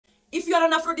If you are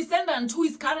an Afro-descendant who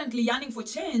is currently yearning for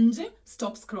change,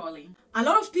 stop scrolling. A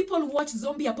lot of people watch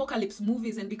zombie apocalypse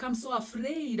movies and become so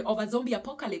afraid of a zombie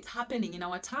apocalypse happening in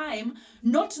our time,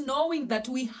 not knowing that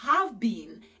we have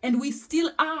been and we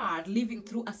still are living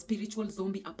through a spiritual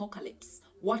zombie apocalypse.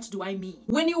 What do I mean?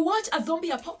 When you watch a zombie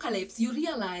apocalypse, you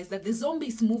realize that the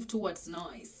zombies move towards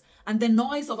noise. And the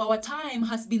noise of our time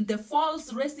has been the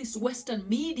false racist Western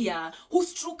media,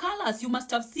 whose true colors you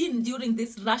must have seen during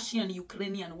this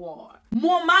Russian-Ukrainian war.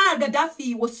 Muammar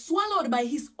Gaddafi was swallowed by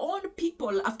his own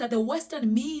people after the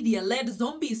Western media led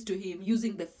zombies to him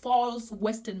using the false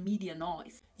Western media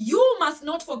noise. You must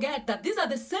not forget that these are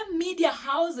the same media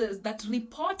houses that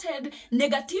reported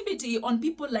negativity on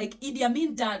people like Idi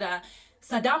Amin Dada,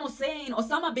 Saddam Hussein,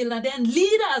 Osama bin Laden,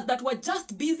 leaders that were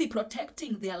just busy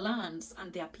protecting their lands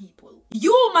and their people.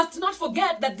 You must not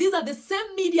forget that these are the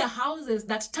same media houses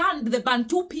that turned the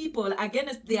Bantu people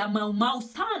against their Mau Mau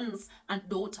sons and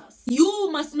daughters. You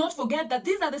must not forget that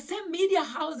these are the same media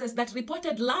houses that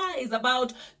reported lies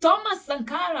about Thomas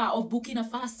Sankara of Burkina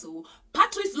Faso,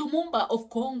 Patrice Lumumba of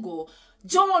Congo,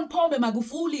 John Pombe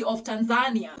Magufuli of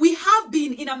Tanzania. We have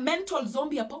been in a mental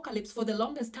zombie apocalypse for the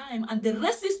longest time, and the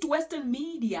racist Western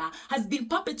media has been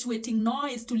perpetuating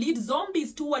noise to lead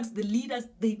zombies towards the leaders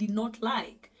they did not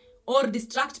like, or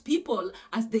distract people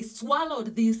as they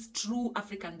swallowed these true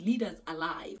African leaders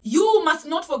alive. You must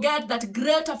not forget that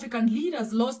great African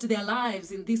leaders lost their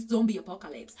lives in this zombie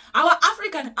apocalypse. Our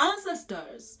African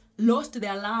ancestors lost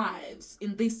their lives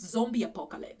in this zombie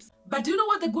apocalypse. But do you know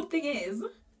what the good thing is?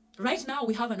 Right now,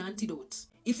 we have an antidote.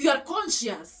 If you are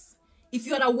conscious, if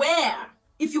you are aware,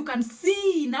 if you can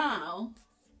see now,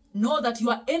 know that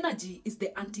your energy is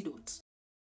the antidote.